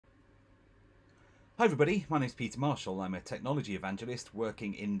Hi everybody, my name's Peter Marshall. I'm a technology evangelist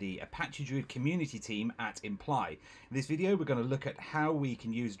working in the Apache Druid community team at Imply. In this video we're going to look at how we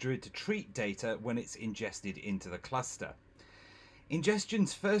can use Druid to treat data when it's ingested into the cluster.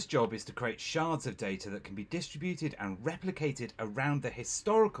 Ingestion's first job is to create shards of data that can be distributed and replicated around the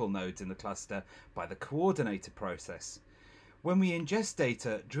historical nodes in the cluster by the coordinator process. When we ingest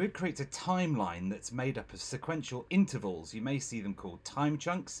data, Druid creates a timeline that's made up of sequential intervals. You may see them called time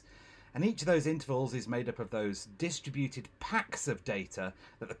chunks. And each of those intervals is made up of those distributed packs of data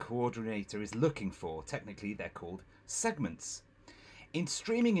that the coordinator is looking for. Technically, they're called segments. In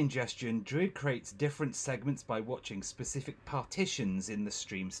streaming ingestion, Druid creates different segments by watching specific partitions in the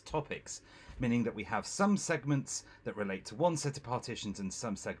stream's topics, meaning that we have some segments that relate to one set of partitions and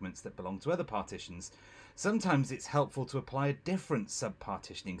some segments that belong to other partitions. Sometimes it's helpful to apply a different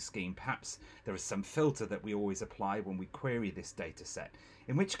sub-partitioning scheme. Perhaps there is some filter that we always apply when we query this data set,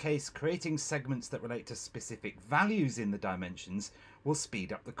 in which case creating segments that relate to specific values in the dimensions will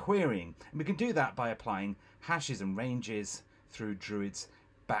speed up the querying. And we can do that by applying hashes and ranges through Druid's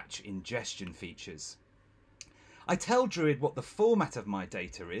batch ingestion features. I tell Druid what the format of my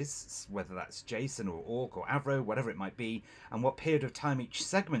data is, whether that's JSON or awk or Avro, whatever it might be, and what period of time each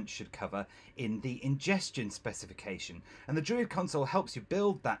segment should cover in the ingestion specification. And the Druid console helps you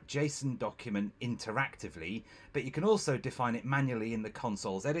build that JSON document interactively, but you can also define it manually in the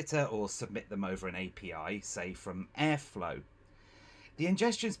console's editor or submit them over an API, say from Airflow. The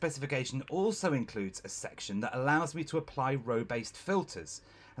ingestion specification also includes a section that allows me to apply row-based filters,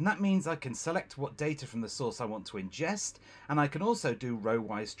 and that means I can select what data from the source I want to ingest, and I can also do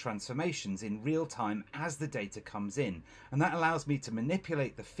row-wise transformations in real time as the data comes in, and that allows me to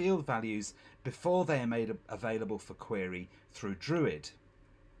manipulate the field values before they are made available for query through Druid.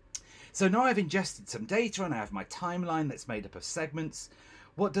 So now I've ingested some data and I have my timeline that's made up of segments.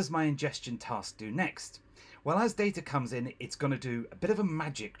 What does my ingestion task do next? Well, as data comes in, it's going to do a bit of a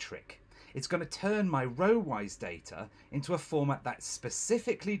magic trick. It's going to turn my row-wise data into a format that's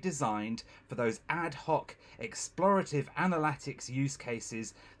specifically designed for those ad hoc explorative analytics use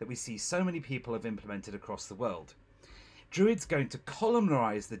cases that we see so many people have implemented across the world. Druid's going to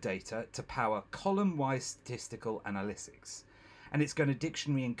columnarize the data to power column-wise statistical analytics. And it's going to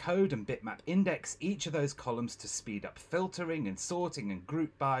dictionary encode and bitmap index each of those columns to speed up filtering and sorting and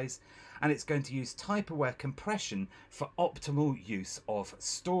group bys, and it's going to use type-aware compression for optimal use of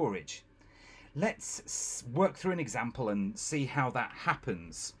storage. Let's work through an example and see how that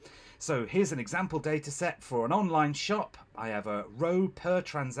happens. So here's an example data set for an online shop. I have a row per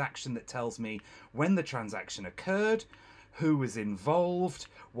transaction that tells me when the transaction occurred, who was involved,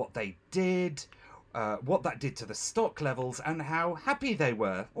 what they did, what that did to the stock levels, and how happy they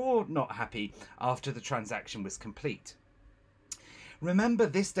were, or not happy, after the transaction was complete. Remember,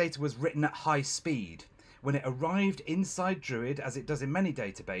 this data was written at high speed. When it arrived inside Druid, as it does in many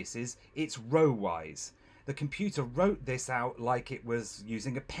databases, it's row-wise. The computer wrote this out like it was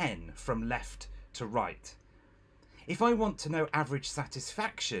using a pen from left to right. If I want to know average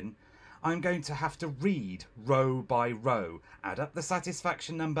satisfaction, I'm going to have to read row by row, add up the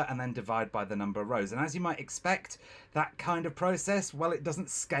satisfaction number and then divide by the number of rows. And as you might expect, that kind of process, well, it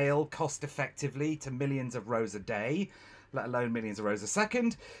doesn't scale cost effectively to millions of rows a day, let alone millions of rows a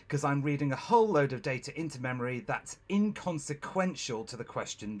second, because I'm reading a whole load of data into memory that's inconsequential to the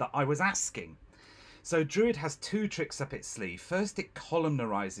question that I was asking. So Druid has two tricks up its sleeve. First, it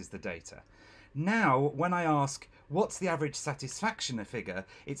columnarizes the data. Now, when I ask, what's the average satisfaction figure,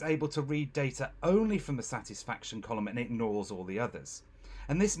 it's able to read data only from the satisfaction column and ignores all the others.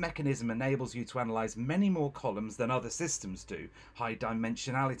 And this mechanism enables you to analyze many more columns than other systems do, high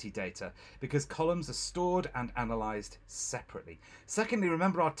dimensionality data, because columns are stored and analyzed separately. Secondly,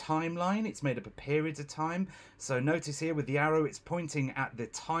 remember our timeline, it's made up of periods of time. So notice here with the arrow, it's pointing at the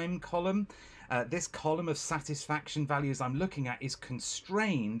time column. This column of satisfaction values I'm looking at is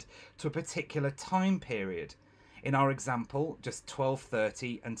constrained to a particular time period. In our example, just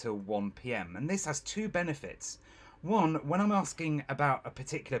 12:30 until 1 p.m. And this has two benefits. One, when I'm asking about a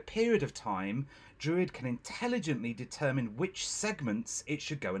particular period of time, Druid can intelligently determine which segments it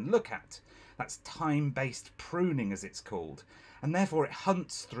should go and look at. That's time-based pruning, as it's called, and therefore it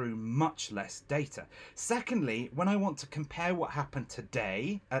hunts through much less data. Secondly, when I want to compare what happened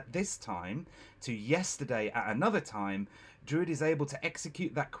today at this time to yesterday at another time, Druid is able to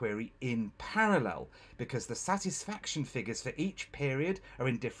execute that query in parallel because the satisfaction figures for each period are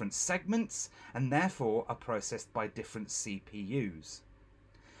in different segments and therefore are processed by different CPUs.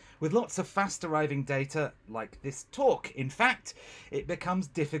 With lots of fast arriving data, like this talk, in fact, it becomes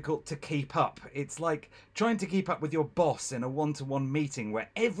difficult to keep up. It's like trying to keep up with your boss in a one-to-one meeting where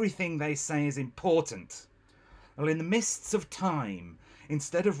everything they say is important. Well, in the mists of time,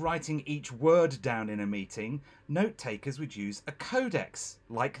 instead of writing each word down in a meeting, note takers would use a codex,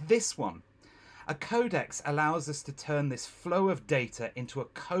 like this one. A codex allows us to turn this flow of data into a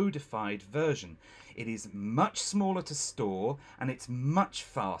codified version. It is much smaller to store and it's much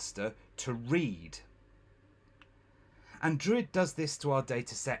faster to read. And Druid does this to our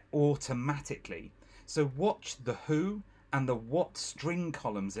dataset automatically. So watch the who and the what string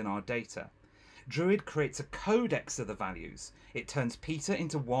columns in our data. Druid creates a codex of the values. It turns Peter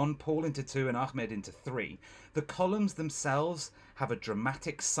into 1, Paul into 2 and Ahmed into 3. The columns themselves have a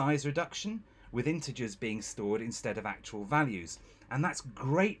dramatic size reduction, with integers being stored instead of actual values. And that's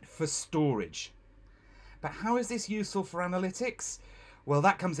great for storage. But how is this useful for analytics? Well,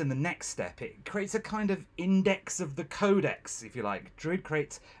 that comes in the next step. It creates a kind of index of the codex, if you like. Druid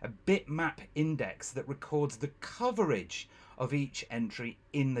creates a bitmap index that records the coverage of each entry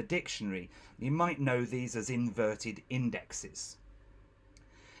in the dictionary. You might know these as inverted indexes.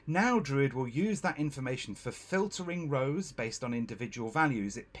 Now Druid will use that information for filtering rows based on individual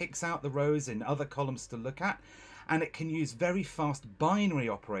values. It picks out the rows in other columns to look at, and it can use very fast binary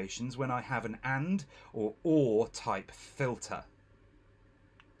operations when I have an AND or type filter.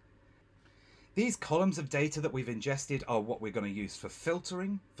 These columns of data that we've ingested are what we're going to use for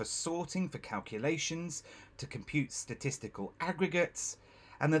filtering, for sorting, for calculations, to compute statistical aggregates,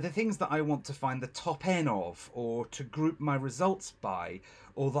 and they're the things that I want to find the top N of, or to group my results by,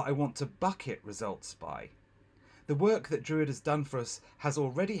 or that I want to bucket results by. The work that Druid has done for us has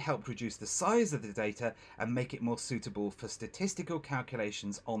already helped reduce the size of the data and make it more suitable for statistical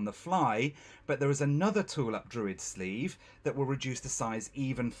calculations on the fly, but there is another tool up Druid's sleeve that will reduce the size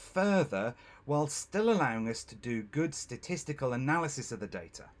even further while still allowing us to do good statistical analysis of the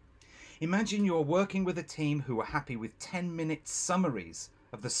data. Imagine you're working with a team who are happy with 10-minute summaries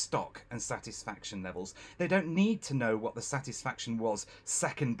of the stock and satisfaction levels. They don't need to know what the satisfaction was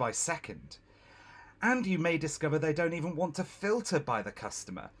second by second. And you may discover they don't even want to filter by the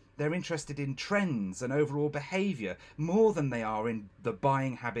customer. They're interested in trends and overall behaviour more than they are in the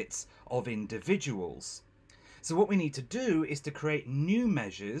buying habits of individuals. So what we need to do is to create new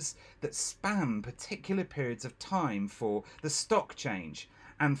measures that span particular periods of time for the stock change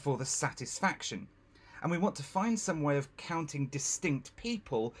and for the satisfaction. And we want to find some way of counting distinct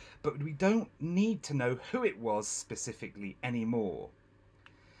people, but we don't need to know who it was specifically anymore.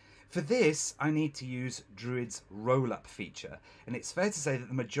 For this, I need to use Druid's rollup feature, and it's fair to say that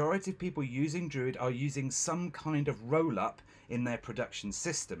the majority of people using Druid are using some kind of rollup in their production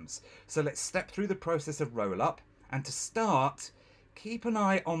systems. So let's step through the process of rollup, and to start, keep an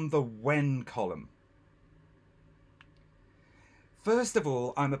eye on the when column. First of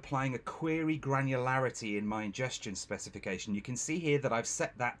all, I'm applying a query granularity in my ingestion specification. You can see here that I've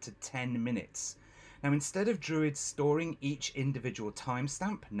set that to 10 minutes. Now, instead of Druid storing each individual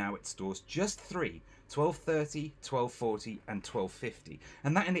timestamp, now it stores just 3, 1230, 1240 and 1250.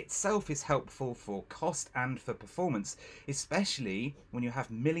 And that in itself is helpful for cost and for performance, especially when you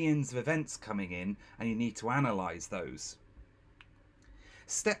have millions of events coming in and you need to analyze those.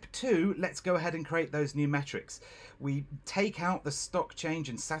 Step 2, let's go ahead and create those new metrics. We take out the stock change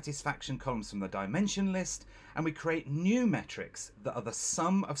and satisfaction columns from the dimension list, and we create new metrics that are the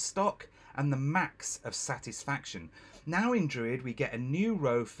sum of stock and the max of satisfaction. Now in Druid we get a new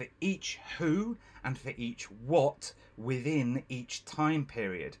row for each who and for each what within each time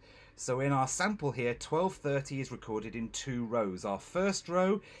period. So in our sample here, 1230 is recorded in 2 rows. Our first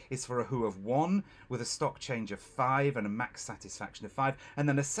row is for a who of 1 with a stock change of 5 and a max satisfaction of 5, and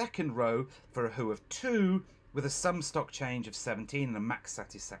then a second row for a who of 2 with a sum stock change of 17 and a max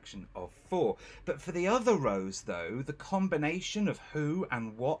satisfaction of 4. But for the other rows though, the combination of who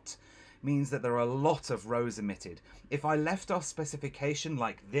and what means that there are a lot of rows emitted. If I left our specification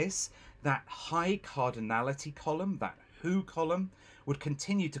like this, that high cardinality column, that who column, would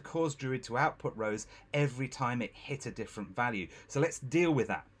continue to cause Druid to output rows every time it hit a different value. So let's deal with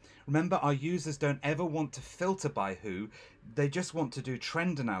that. Remember, our users don't ever want to filter by who, they just want to do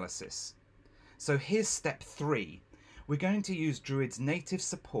trend analysis. So here's step 3. We're going to use Druid's native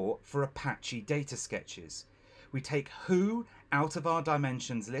support for Apache data sketches. We take who out of our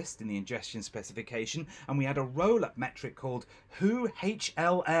dimensions list in the ingestion specification, and we add a rollup metric called who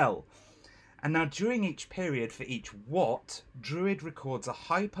HLL. And now during each period for each what, Druid records a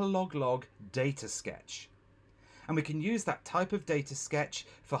hyperlog data sketch. And we can use that type of data sketch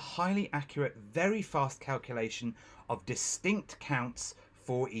for highly accurate, very fast calculation of distinct counts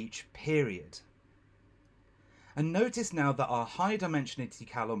for each period. And notice now that our high dimensionality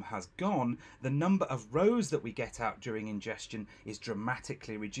column has gone, the number of rows that we get out during ingestion is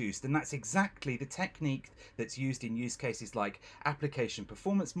dramatically reduced. And that's exactly the technique that's used in use cases like application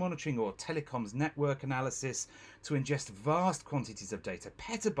performance monitoring or telecoms network analysis to ingest vast quantities of data,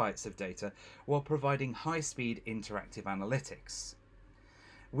 petabytes of data, while providing high-speed interactive analytics.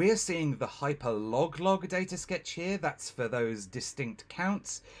 We're seeing the hyper-log data sketch here. That's for those distinct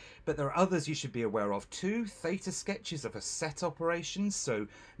counts. But there are others you should be aware of too. Theta sketches of a set operations. So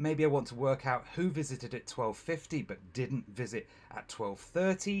maybe I want to work out who visited at 1250 but didn't visit at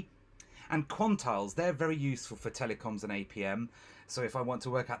 1230. And quantiles, they're very useful for telecoms and APM. So if I want to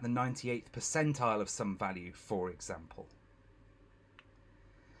work out the 98th percentile of some value, for example.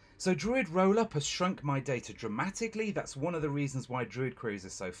 So Druid rollup has shrunk my data dramatically. That's one of the reasons why Druid queries are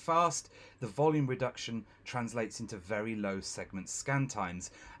so fast. The volume reduction translates into very low segment scan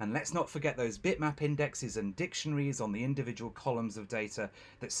times. And let's not forget those bitmap indexes and dictionaries on the individual columns of data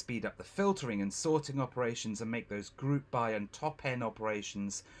that speed up the filtering and sorting operations and make those group by and top n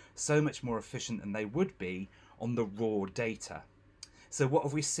operations so much more efficient than they would be on the raw data. So what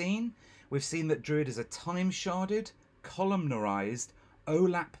have we seen? We've seen that Druid is a time-sharded, columnarized,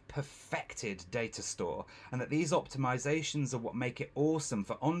 OLAP perfected data store, and that these optimizations are what make it awesome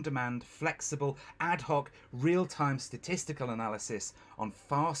for on-demand, flexible, ad hoc, real-time statistical analysis on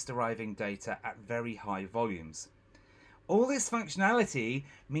fast arriving data at very high volumes. All this functionality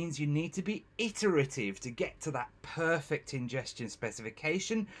means you need to be iterative to get to that perfect ingestion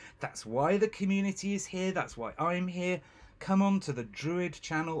specification. That's why the community is here, that's why I'm here. Come on to the Druid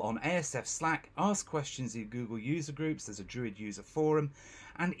channel on ASF Slack, ask questions in Google user groups, there's a Druid user forum,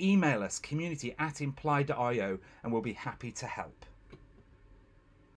 and email us community@imply.io and we'll be happy to help.